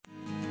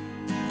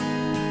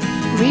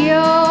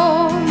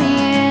Reel me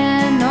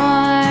in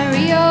or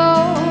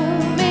reel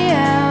me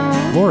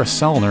out. Laura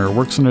Sellner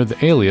works under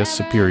the alias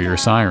Superior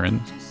Siren.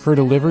 Her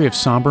delivery of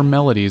somber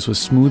melodies with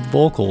smooth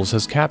vocals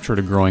has captured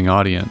a growing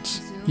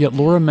audience. Yet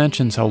Laura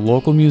mentions how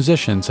local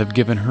musicians have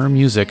given her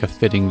music a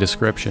fitting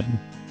description.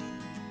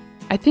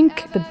 I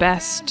think the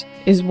best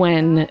is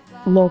when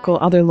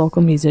other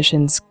local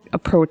musicians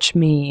approach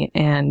me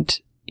and,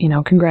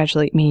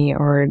 congratulate me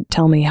or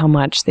tell me how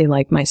much they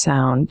like my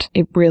sound.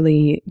 It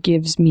really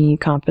gives me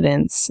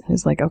confidence.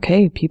 It's like,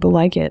 okay, people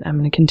like it. I'm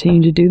going to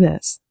continue to do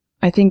this.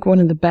 I think one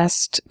of the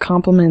best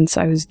compliments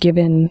I was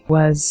given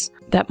was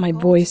that my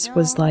voice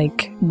was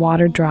like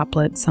water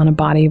droplets on a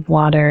body of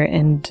water,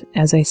 and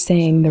as I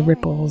sang, the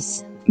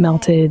ripples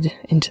melted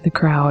into the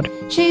crowd.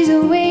 She's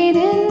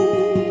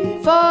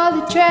waiting for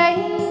the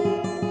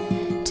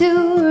train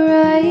to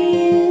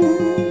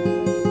arrive.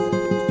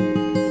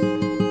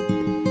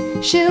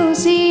 She'll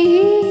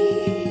see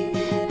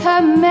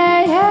her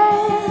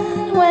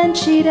man when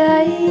she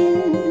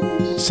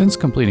dies. Since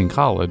completing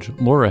college,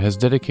 Laura has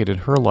dedicated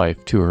her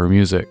life to her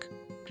music.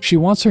 She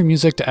wants her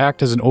music to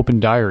act as an open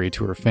diary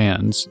to her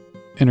fans.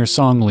 In her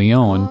song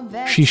Leon,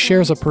 she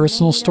shares a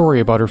personal story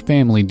about her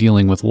family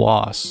dealing with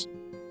loss.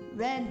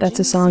 That's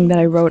a song that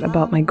I wrote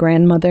about my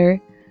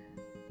grandmother.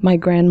 My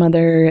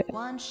grandmother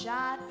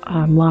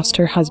lost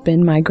her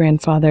husband, my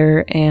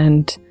grandfather,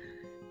 and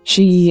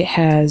she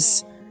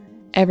has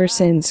ever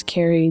since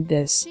carried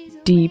this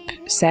deep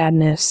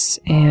sadness.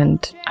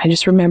 And I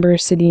just remember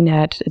sitting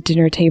at a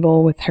dinner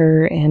table with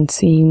her and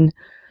seeing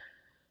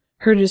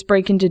her just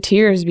break into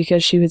tears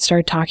because she would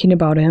start talking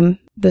about him.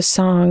 The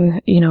song,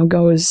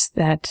 goes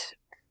that,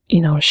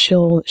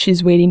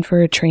 she's waiting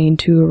for a train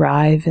to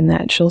arrive and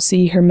that she'll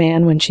see her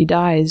man when she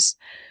dies.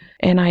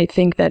 And I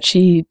think that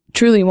she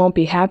truly won't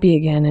be happy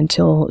again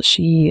until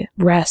she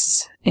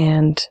rests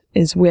and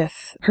is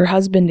with her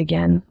husband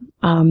again.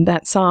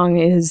 That song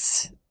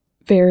is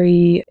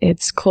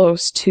it's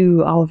close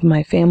to all of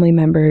my family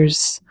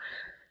members.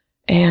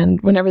 And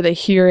whenever they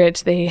hear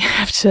it, they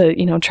have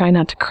to, try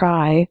not to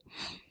cry.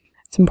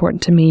 It's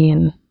important to me,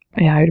 and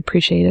I would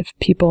appreciate if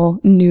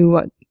people knew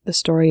what the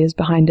story is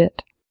behind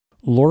it.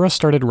 Laura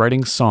started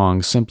writing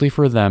songs simply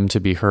for them to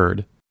be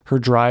heard. Her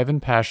drive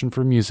and passion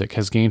for music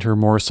has gained her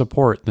more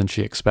support than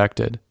she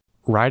expected.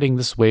 Riding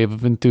this wave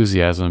of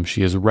enthusiasm,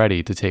 she is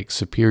ready to take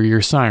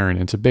Superior Siren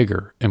into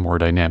bigger and more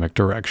dynamic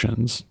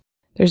directions.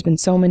 There's been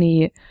so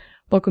many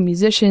local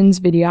musicians,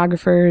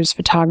 videographers,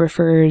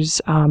 photographers,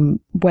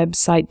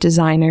 website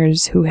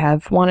designers who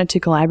have wanted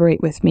to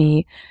collaborate with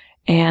me.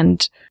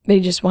 And they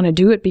just want to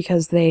do it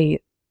because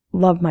they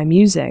love my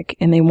music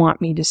and they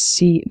want to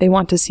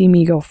see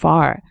me go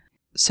far.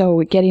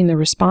 So getting the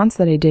response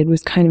that I did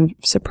was kind of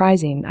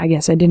surprising. I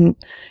guess I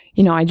didn't,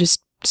 I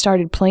just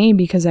started playing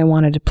because I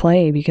wanted to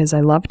play, because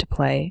I love to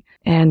play.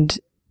 And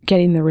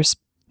getting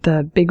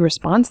the big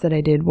response that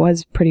I did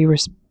was pretty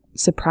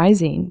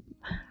surprising.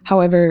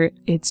 However,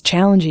 it's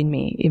challenging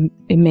me.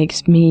 It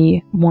makes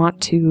me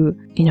want to,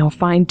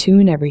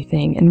 fine-tune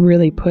everything and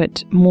really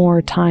put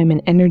more time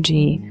and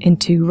energy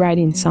into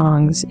writing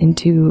songs,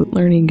 into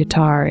learning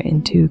guitar,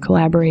 into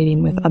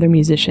collaborating with other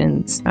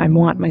musicians. I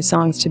want my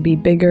songs to be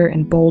bigger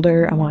and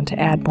bolder. I want to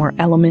add more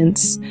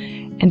elements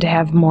and to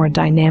have more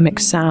dynamic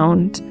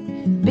sound.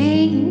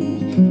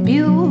 Big,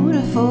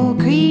 beautiful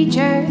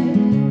creature,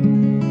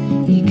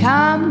 you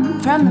come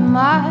from the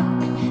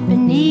mark.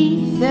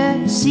 Beneath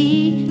the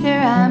cedar,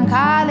 I'm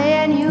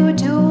calling you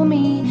to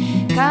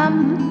me.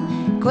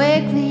 Come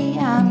quickly,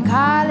 I'm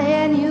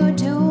calling you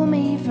to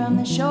me from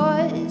the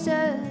shore.